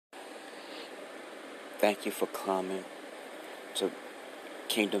Thank you for coming to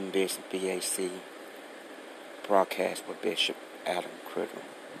Kingdom Business BAC broadcast with Bishop Adam Criddle.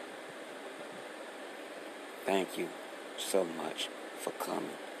 Thank you so much for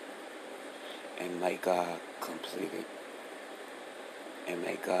coming. And may God complete it. And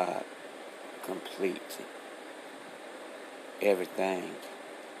may God complete everything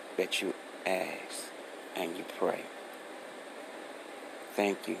that you ask and you pray.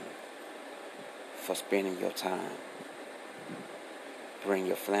 Thank you for spending your time. Bring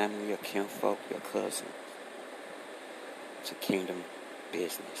your family, your kinfolk, your cousins to Kingdom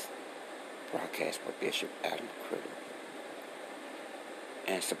Business broadcast with Bishop Adam Criddle.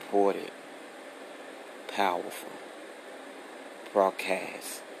 And support it. Powerful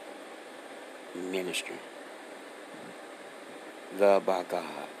broadcast ministry. Love by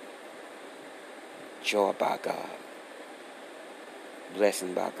God. Joy by God.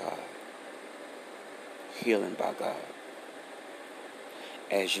 Blessing by God. Healing by God.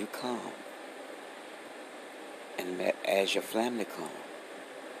 As you come, and as your family come,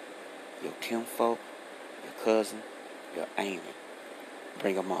 your kinfolk, your cousin, your auntie,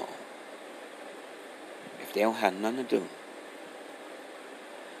 bring them all. If they don't have nothing to do,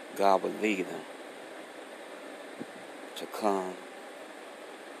 God will lead them to come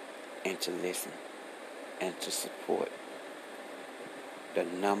and to listen and to support the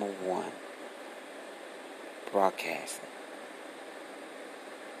number one broadcasting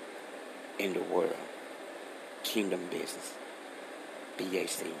in the world, Kingdom Business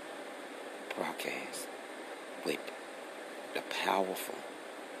BAC broadcast with the powerful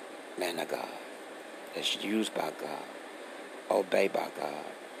man of God that's used by God, obeyed by God,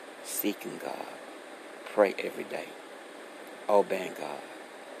 seeking God, pray every day, obeying God.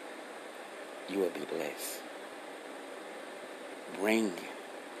 You will be blessed. Bring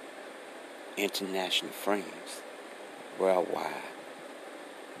international friends worldwide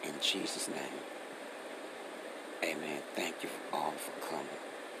in Jesus' name. Amen. Thank you all for coming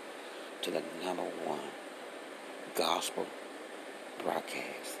to the number one gospel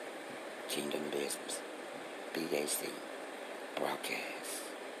broadcast, Kingdom Business BAC broadcast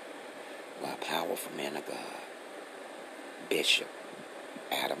by powerful man of God, Bishop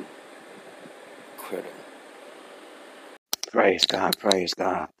Adam Criddle. Praise God, praise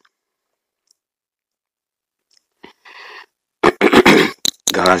God.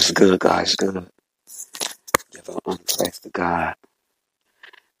 God is good, God is good. Give an praise to God.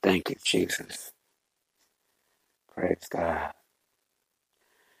 Thank you, Jesus. Praise God.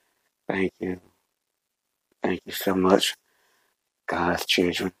 Thank you. Thank you so much, God's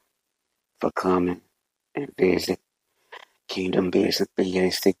children, for coming and visit Kingdom Business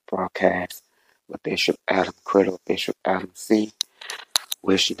BAC broadcast with Bishop Adam Criddle, Bishop Adam C.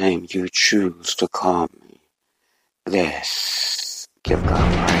 Which name you choose to call me. Let's give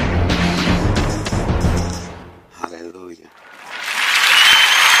God praise. Hallelujah.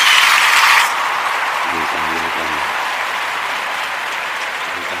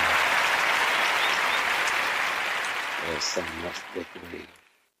 There's so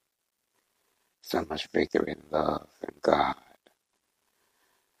much victory in love in God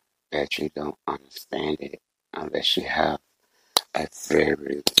that you don't understand it unless you have a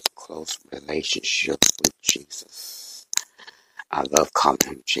very close relationship with Jesus. I love calling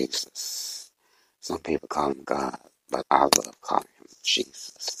him Jesus. Some people call him God, but I love calling him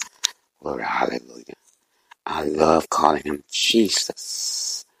Jesus. Glory, hallelujah. I love calling him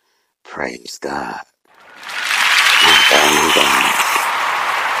Jesus. Praise God. My God, my God.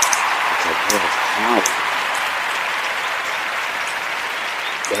 Because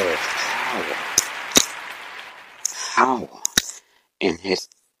there is power in his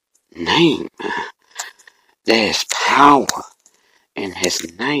name. There is power in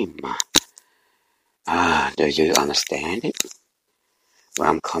his name. Do you understand it? Where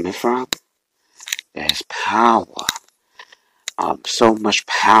I'm coming from? There's power. So much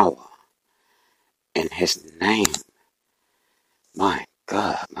power in his name. My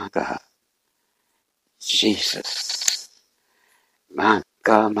God, my God. Jesus. My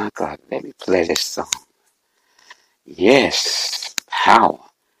God, my God. Let me play this song. Yes, power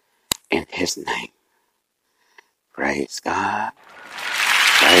in his name. Praise God.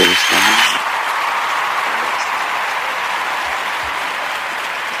 Praise God.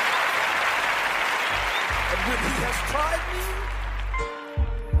 And when he has tried me,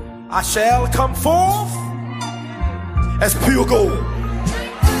 I shall come forth as pure gold.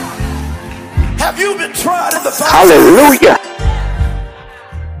 Have you been tried in the fire? Hallelujah.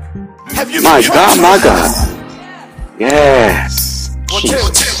 Have you My been God, tried? my God. Yes.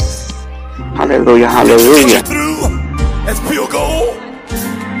 Jesus. Hallelujah, Did you come hallelujah. through as pure gold?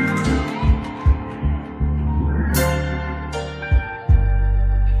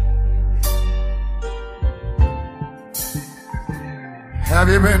 Have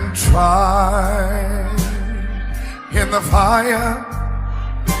you been tried in the fire?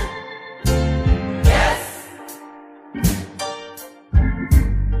 Yes.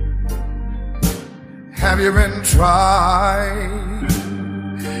 Have you been tried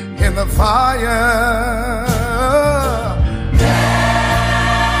in the fire?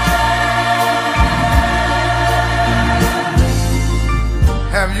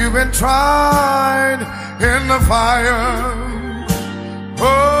 Have you been tried in the fire?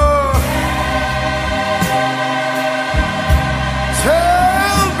 Oh,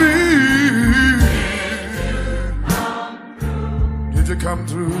 tell me, did you come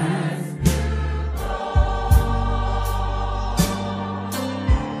through?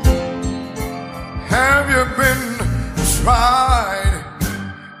 Have you been tried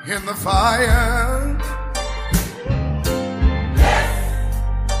in the fire?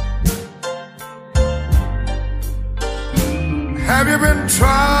 Have you been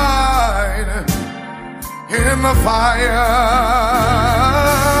tried in the fire?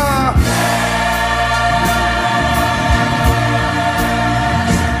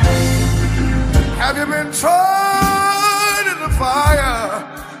 Have you been tried in the fire?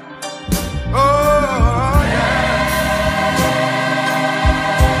 Oh, yeah.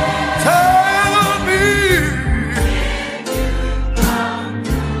 Tell me,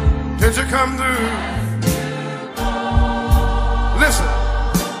 did you come through? Listen.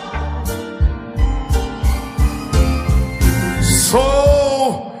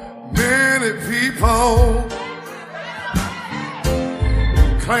 So many people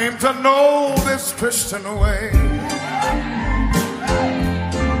claim to know this Christian way,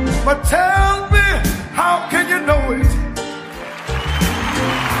 but tell me, how can you know it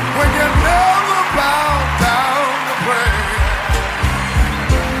when you never bow down to pray?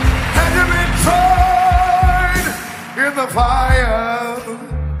 Have you been tried in the fire?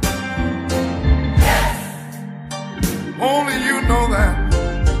 Yes. Only you know that.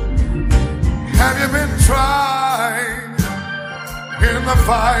 Have you been tried in the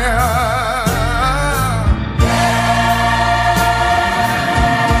fire?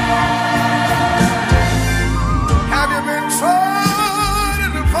 Have you been tried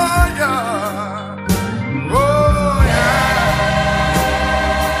in the fire? Oh yeah.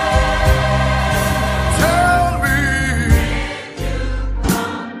 Tell me,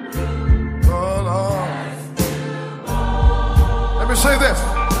 oh Lord. Let me say this.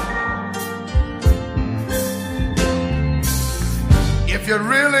 If you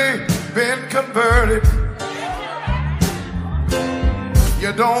really been converted,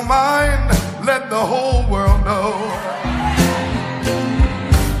 you don't mind letting the whole world know,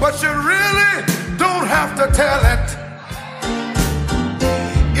 but you really don't have to tell it.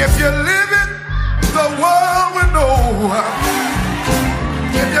 If you live it, the world will know.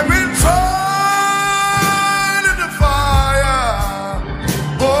 If you've been tried in the fire,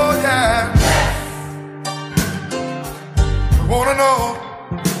 oh yeah, I wanna know,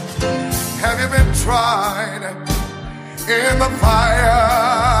 have you been tried in the fire?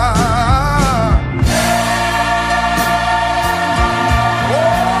 Oh,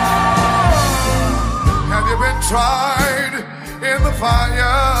 have you been tried in the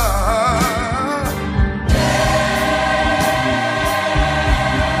fire?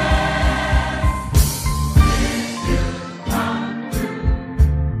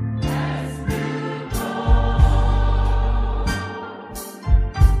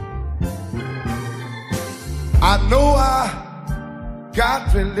 I know I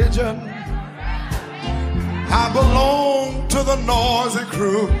got religion. I belong to the noisy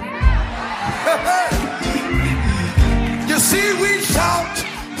crew. You see, we shout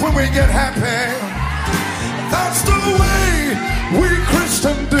when we get happy. That's the way we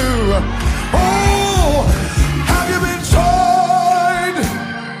Christians do. Oh, have you been tried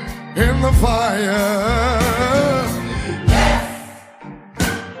in the fire?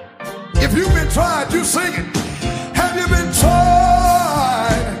 If you've been tried, you sing it. Have you been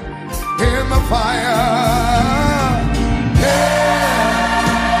tried in the fire? Yeah.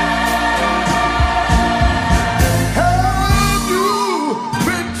 Have you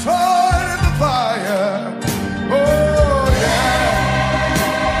been tried in the fire? Oh yeah.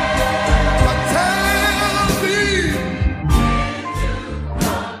 But tell me,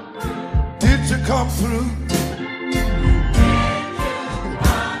 did you come through?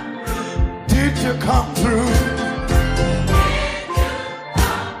 Did you come through?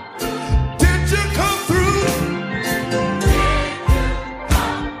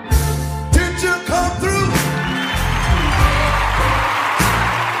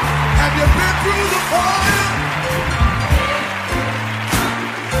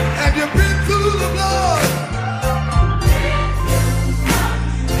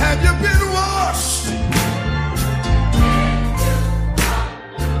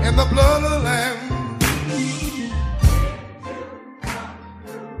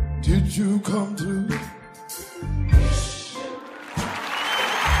 Did you come through? Did you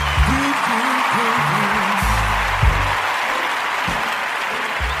come through?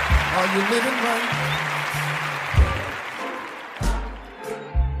 Are you living right?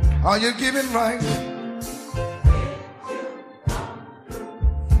 Are you giving right?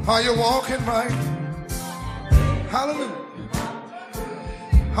 Are you walking right? Hallelujah.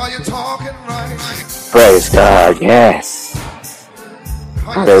 Are you talking right? Praise God. Yes.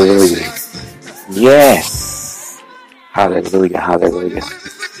 Hallelujah. Yes. Hallelujah. Hallelujah.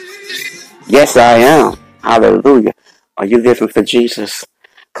 Yes, I am. Hallelujah. Are you living for Jesus?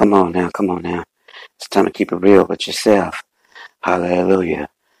 Come on now. Come on now. It's time to keep it real with yourself. Hallelujah.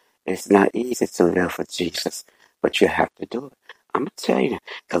 It's not easy to live for Jesus, but you have to do it. I'm going to tell you,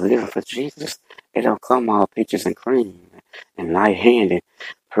 because living for Jesus, it don't come all peaches and cream and light-handed.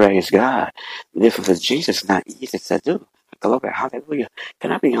 Praise God. Living for Jesus is not easy to do. Glory, hallelujah.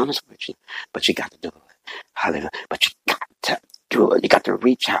 Can I be honest with you? But you got to do it. Hallelujah. But you got to do it. You got to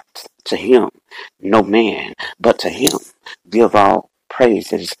reach out to Him. No man, but to Him. Give all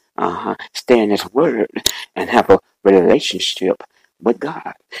praises. Stay in His Word and have a relationship with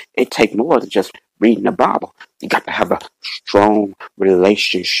God. It takes more than just reading the Bible. You got to have a strong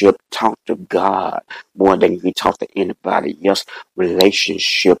relationship. Talk to God more than you can talk to anybody else.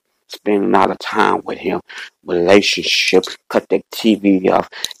 Relationship. Spend a lot of time with Him. Relationship. Cut that TV off.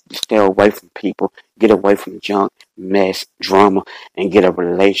 Stay away from people. Get away from junk, mess, drama, and get a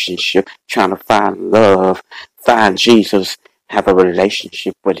relationship. Trying to find love. Find Jesus. Have a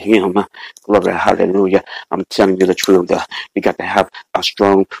relationship with Him. Glory, hallelujah. I'm telling you the truth. You got to have a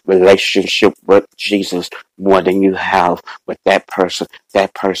strong relationship with Jesus more than you have with that person,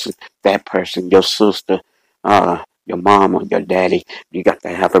 your sister, your mama, your daddy. You got to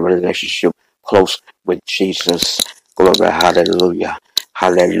have a relationship close with Jesus. Glory, hallelujah.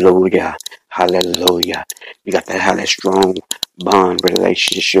 Hallelujah. Hallelujah. You got to have a strong bond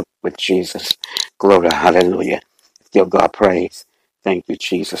relationship with Jesus. Glory, hallelujah. Give God praise. Thank you,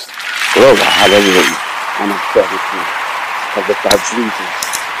 Jesus. Glory, hallelujah. I'm going to tell you, because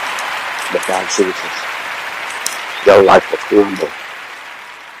without Jesus, your life will crumble.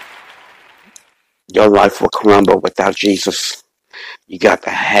 Your life will crumble without Jesus. You got to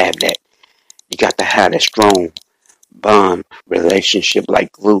have that. You got to have that strong bond relationship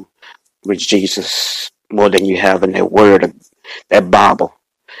like glue with Jesus more than you have in that word, that Bible.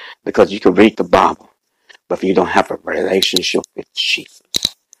 Because you can read the Bible, but if you don't have a relationship with Jesus,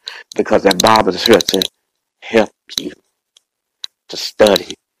 because that Bible is here to help you to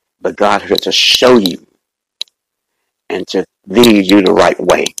study, but God is here to show you and to lead you the right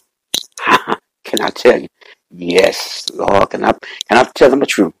way. Can I tell you? Yes, Lord. Can I tell them the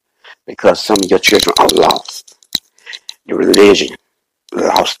truth? Because some of your children are lost. Your religion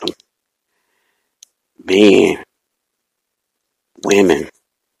lost them. Men, women,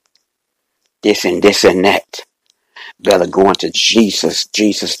 this and that. Better go into Jesus.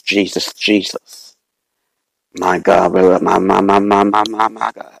 My God, brother,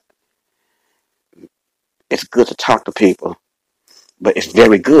 my God. It's good to talk to people, but it's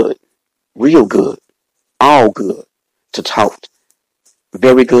very good, real good, all good to talk.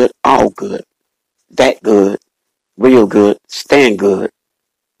 Very good, all good, that good, real good, stand good,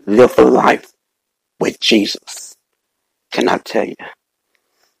 live for life with Jesus. Can I tell you?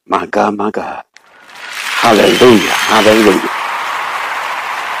 My God, my God. Hallelujah, hallelujah.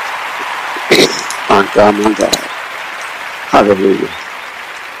 My God, my God. Hallelujah.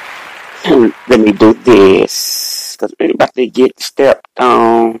 Let me do this, because we're about to get stepped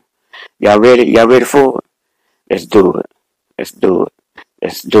on. Y'all ready? Y'all ready for it? Let's do it. Let's do it.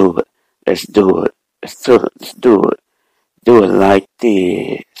 Let's do it. Let's do it. Let's do it. Let's do it. Do it like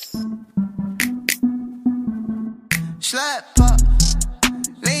this. Slap up,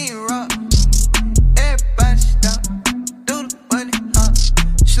 lean rock, everybody stop, do the money up.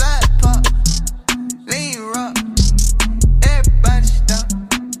 Slap up, lean rock, everybody stop,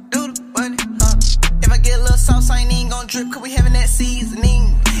 do the money up. If I get a little sauce, I ain't even gon' drip, cause we having that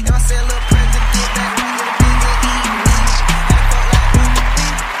seasoning. If I say a little prayer to get back right, get a big good evening. And I fuck like on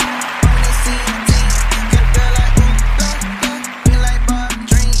that CNT. Get a girl like me like Barbie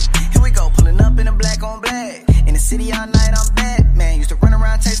Dream. Here we go, pulling up in a black on black. In the city all night, I'm bad, man. Used to run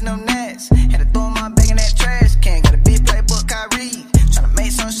around chasing them gnats. Had to throw my bag in that trash can. Got a big playbook I read. Tryna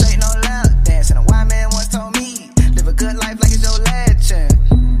make some shake, no loud dance. And a white man once told me, live a good life like it's your last chance.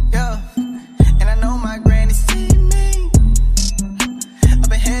 Yeah, and I know my granny see me.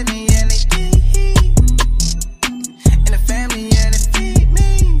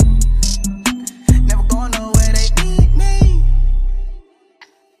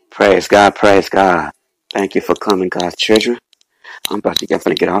 Praise God, praise God. Thank you for coming, God's children. I'm about to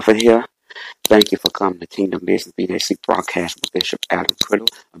get off of here. Thank you for coming to Kingdom Business BAC broadcast with Bishop Adam Criddle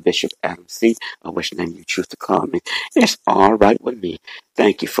or Bishop Adam C. or which name you choose to call me. It's all right with me.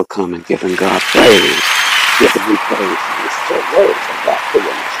 Thank you for coming, giving God praise. Giving me praise. It's the words of God put in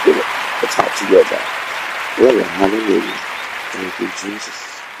my spirit to talk to you about. Really, hallelujah. Thank you, Jesus.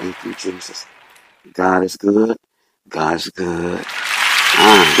 Thank you, Jesus. God is good. God's good.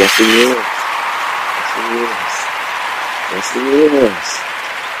 Yes, He is. Yes, He is. Yes, He is.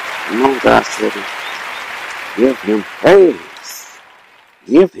 Come on, God's children. Give Him praise.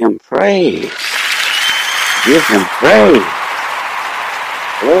 Give Him praise. Give Him praise.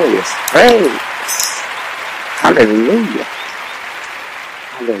 Glorious praise. Hallelujah.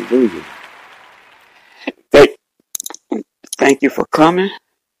 Hallelujah. Thank you for coming.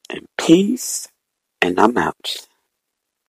 And peace. And I'm out.